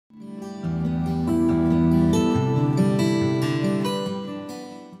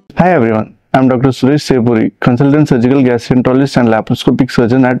Hi everyone, I'm Dr. Suresh Sepuri, consultant surgical gastroenterologist and laparoscopic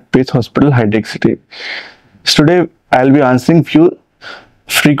surgeon at Pace Hospital, High-Tech City. Today, I'll be answering few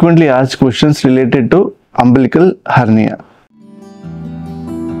frequently asked questions related to umbilical hernia.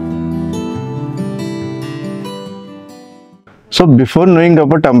 So before knowing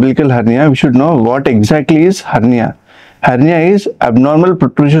about umbilical hernia, we should know what exactly is hernia. Hernia is abnormal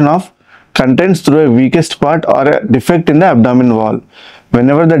protrusion of contents through a weakest part or a defect in the abdomen wall.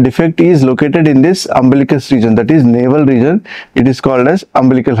 Whenever the defect is located in this umbilicus region, that is navel region, it is called as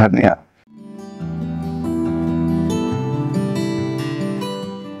umbilical hernia.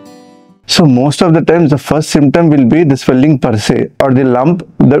 So most of the times the first symptom will be the swelling per se, or the lump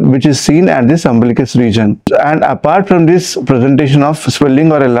which is seen at this umbilicus region. And apart from this presentation of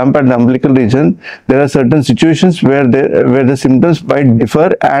swelling or a lump at the umbilical region, there are certain situations where the symptoms might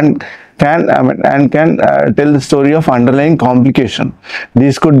differ and can tell the story of underlying complication.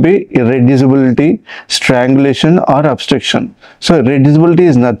 These could be irreducibility, strangulation or obstruction. So irreducibility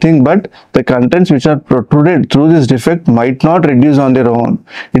is nothing but the contents which are protruded through this defect might not reduce on their own.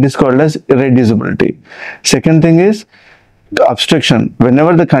 It is called as irreducibility. Second thing is obstruction.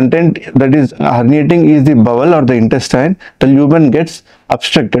 Whenever the content that is herniating is the bowel or the intestine, the lumen gets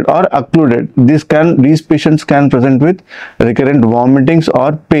obstructed or occluded. These patients can present with recurrent vomitings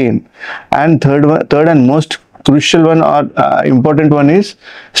or pain. And third and most crucial one or important one is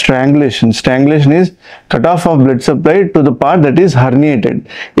strangulation. Strangulation is cut off of blood supply to the part that is herniated.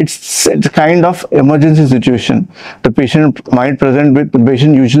 It's kind of emergency situation. The patient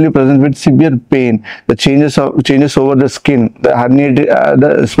usually presents with severe pain. The changes over the skin, the herniated,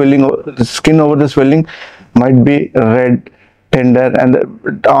 the swelling, the skin over the swelling might be red, tender,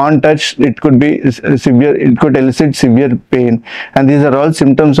 and on touch it could be severe. It could elicit severe pain, and these are all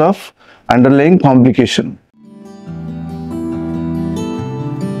symptoms of underlying complication.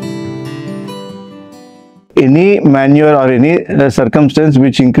 Any maneuver or any circumstance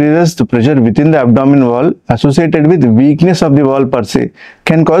which increases the pressure within the abdomen wall associated with weakness of the wall per se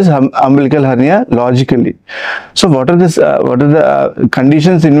can cause umbilical hernia logically. So what are the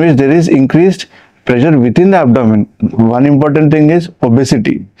conditions in which there is increased pressure within the abdomen? One important thing is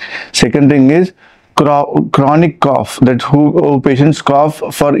obesity. Second thing is chronic cough, that who patients cough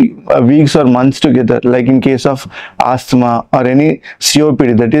for weeks or months together, like in case of asthma or any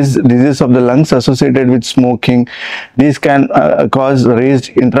COPD, that is disease of the lungs associated with smoking. These can cause raised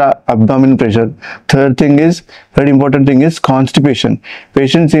intra-abdomen pressure. Third important thing is constipation.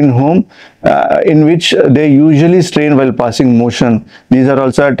 Patients in which they usually strain while passing motion, these are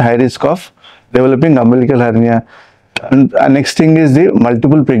also at high risk of developing umbilical hernia. And next thing is the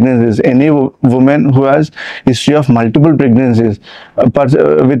multiple pregnancies. Any woman who has history of multiple pregnancies,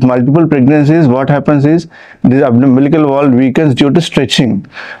 with multiple pregnancies, what happens is the umbilical wall weakens due to stretching.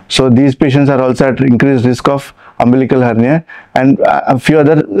 So these patients are also at increased risk of umbilical hernia, and a few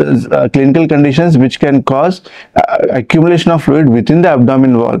other clinical conditions which can cause accumulation of fluid within the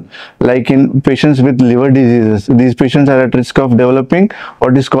abdomen wall, like in patients with liver diseases. These patients are at risk of developing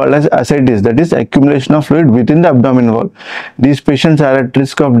what is called as ascites, that is accumulation of fluid within the abdomen wall. These patients are at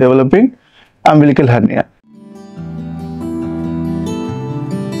risk of developing umbilical hernia.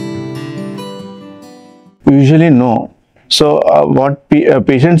 Usually no. So what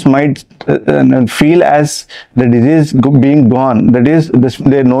patients might feel as the disease being gone, that is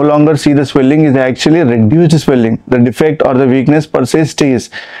they no longer see the swelling is actually reduced swelling. The defect or the weakness per se stays.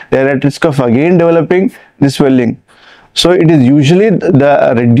 They are at risk of again developing the swelling. So it is usually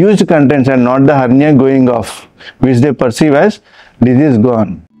the reduced contents and not the hernia going off which they perceive as disease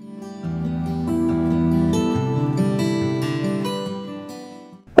gone.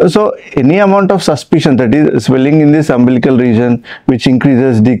 So any amount of suspicion, that is swelling in this umbilical region, which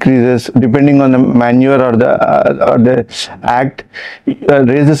increases, decreases depending on the maneuver or the act,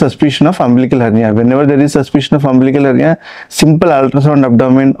 raise the suspicion of umbilical hernia. Whenever there is suspicion of umbilical hernia, simple ultrasound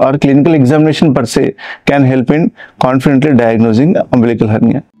abdomen or clinical examination per se can help in confidently diagnosing umbilical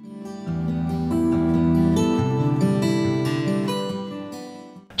hernia.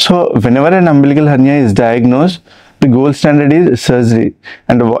 So whenever an umbilical hernia is diagnosed, the gold standard is surgery.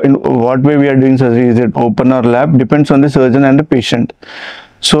 And in what way we are doing surgery, is it open or lap, depends on the surgeon and the patient.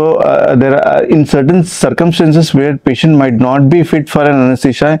 So there are in certain circumstances where patient might not be fit for an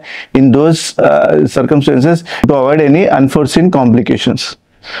anesthesia. In those circumstances, to avoid any unforeseen complications.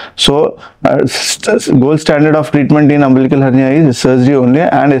 So gold standard of treatment in umbilical hernia is surgery only,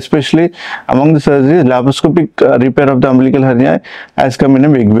 and especially among the surgeries, laparoscopic repair of the umbilical hernia has come in a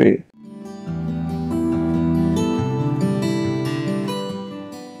big way.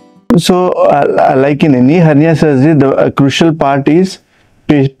 So like in any hernia surgery, the crucial part is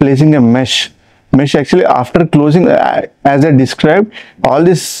placing a mesh actually after closing, as I described, all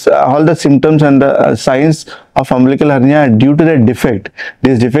the symptoms and the signs of umbilical hernia are due to the defect.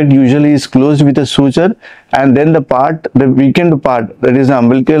 This defect usually is closed with a suture, and then the weakened part, that is the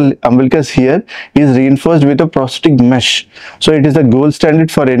umbilicus here, is reinforced with a prosthetic mesh. So it is the gold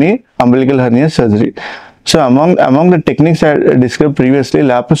standard for any umbilical hernia surgery. So among the techniques I described previously,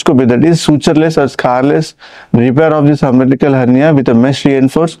 laparoscopy, that is sutureless or scarless repair of this umbilical hernia with a mesh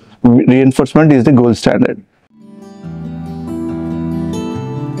reinforcement, is the gold standard.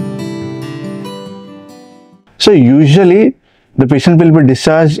 So usually the patient will be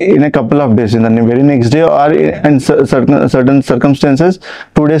discharged in a couple of days, in the very next day, or in certain circumstances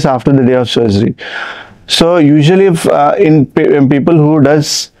 2 days after the day of surgery. So usually if in people who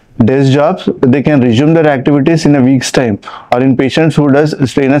does desk jobs, they can resume their activities in a week's time, or in patients who does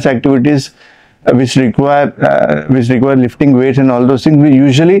strenuous activities which require lifting weights and all those things, we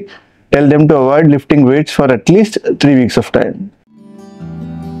usually tell them to avoid lifting weights for at least 3 weeks of time.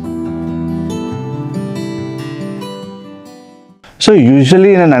 So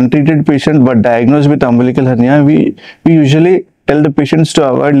usually in an untreated patient but diagnosed with umbilical hernia, we usually tell the patients to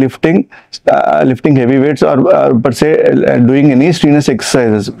avoid lifting heavy weights, or per se doing any strenuous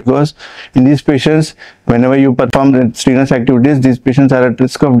exercises, because in these patients, whenever you perform strenuous activities, these patients are at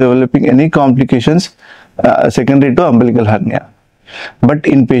risk of developing any complications secondary to umbilical hernia. But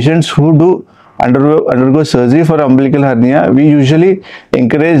in patients who do undergo surgery for umbilical hernia, we usually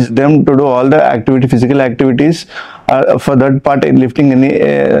encourage them to do all the physical activities for that part, in lifting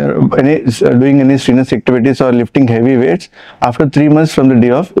doing any strenuous activities or lifting heavy weights after 3 months from the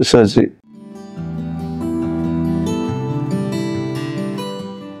day of surgery.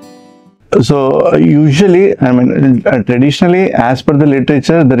 So usually, traditionally, as per the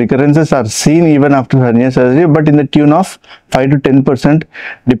literature, the recurrences are seen even after hernia surgery, but in the tune of 5 to 10%,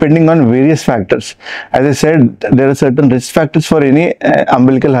 depending on various factors. As I said, there are certain risk factors for any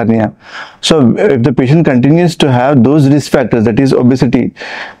umbilical hernia. So if the patient continues to have those risk factors, that is obesity,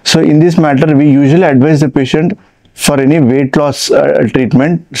 so in this matter, we usually advise the patient for any weight loss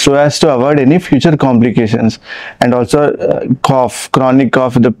treatment, so as to avoid any future complications. And also chronic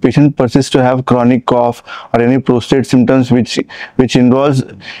cough, if the patient persists to have chronic cough or any prostate symptoms which involves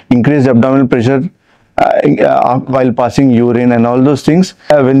increased abdominal pressure while passing urine and all those things,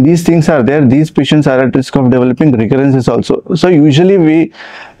 when these things are there, these patients are at risk of developing recurrences also. So usually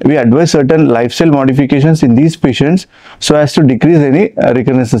we advise certain lifestyle modifications in these patients so as to decrease any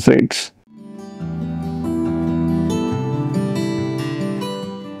recurrences rates.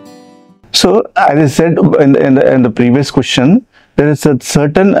 So as I said in the previous question, there is a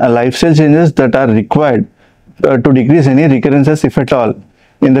certain lifestyle changes that are required to decrease any recurrences, if at all,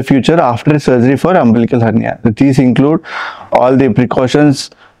 in the future after surgery for umbilical hernia. These include all the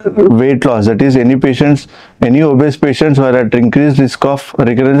precautions, weight loss, that is any obese patients who are at increased risk of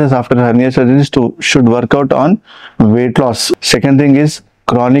recurrences after hernia surgeries should work out on weight loss. Second thing is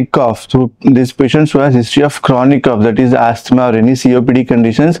chronic cough. So these patients who has history of chronic cough, that is asthma or any COPD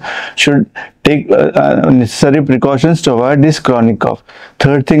conditions, should take necessary precautions to avoid this chronic cough.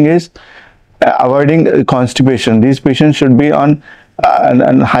 Third thing is avoiding constipation. These patients should be on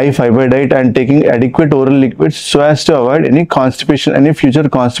a high fiber diet and taking adequate oral liquids so as to avoid any future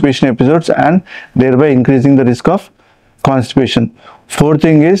constipation episodes, and thereby increasing the risk of constipation. Fourth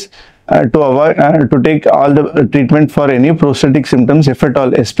thing is to take all the treatment for any prosthetic symptoms, if at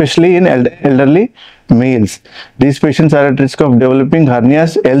all, especially in elderly males. These patients are at risk of developing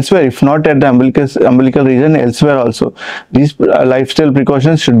hernias elsewhere, if not at the umbilical region, elsewhere also. These lifestyle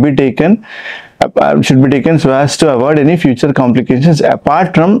precautions should be taken so as to avoid any future complications,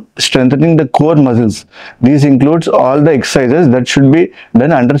 apart from strengthening the core muscles. These includes all the exercises that should be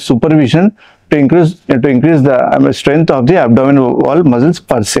done under supervision to increase the strength of the abdominal wall muscles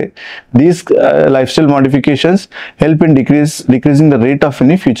per se. These lifestyle modifications help in decreasing the rate of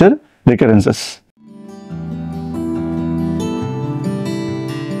any future recurrences.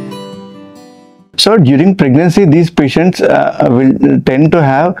 So during pregnancy, these patients will tend to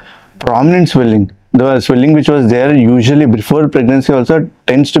have prominent swelling. The swelling which was there usually before pregnancy also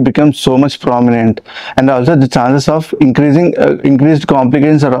tends to become so much prominent, and also the chances of increased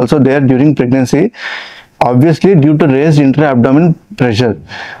complications are also there during pregnancy, obviously due to raised intra-abdominal pressure.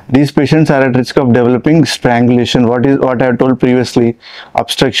 These patients are at risk of developing strangulation, what I have told previously,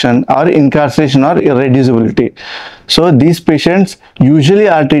 obstruction or incarceration or irreducibility. So these patients usually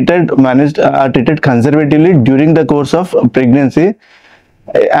are treated conservatively during the course of pregnancy,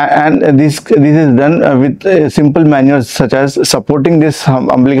 And this is done with simple manuals such as supporting this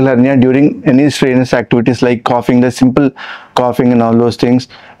umbilical hernia during any strenuous activities like coughing, the simple coughing and all those things,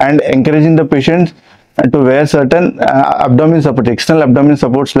 and encouraging the patient to wear certain abdomen support, external abdomen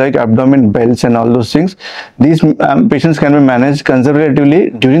supports like abdomen belts and all those things. These patients can be managed conservatively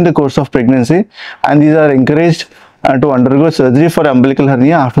during the course of pregnancy, and these are encouraged to undergo surgery for umbilical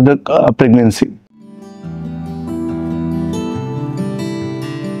hernia after the pregnancy.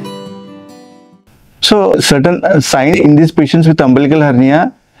 So certain signs in these patients with umbilical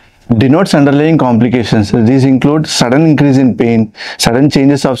hernia denotes underlying complications. These include sudden increase in pain, sudden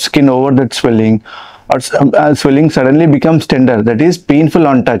changes of skin over that swelling, or swelling suddenly becomes tender, that is painful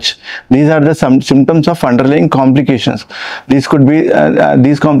on touch. These are the symptoms of underlying complications. These could be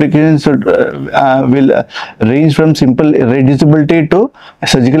these complications will range from simple irreducibility to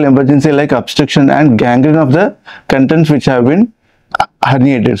surgical emergency like obstruction and gangrene of the contents which have been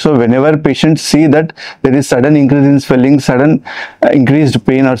herniated. So whenever patients see that there is sudden increase in swelling, sudden increased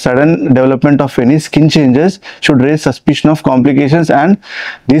pain, or sudden development of any skin changes, should raise suspicion of complications, and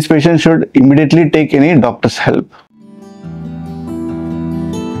these patients should immediately take any doctor's help.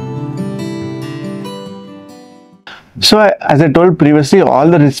 So as I told previously, all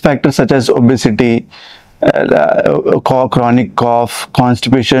the risk factors such as obesity, chronic cough,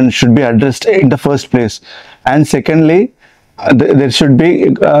 constipation should be addressed in the first place. And secondly, there should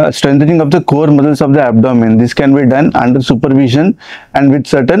be strengthening of the core muscles of the abdomen. This can be done under supervision and with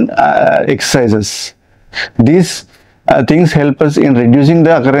certain exercises. These things help us in reducing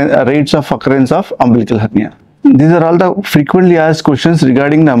the rates of occurrence of umbilical hernia. These are all the frequently asked questions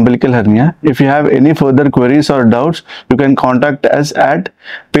regarding the umbilical hernia. If you have any further queries or doubts, you can contact us at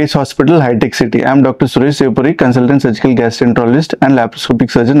Pace Hospital, High Tech City. I am Dr. Suresh Sevapuri, consultant surgical gastroenterologist and laparoscopic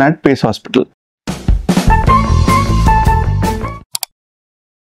surgeon at Pace Hospital.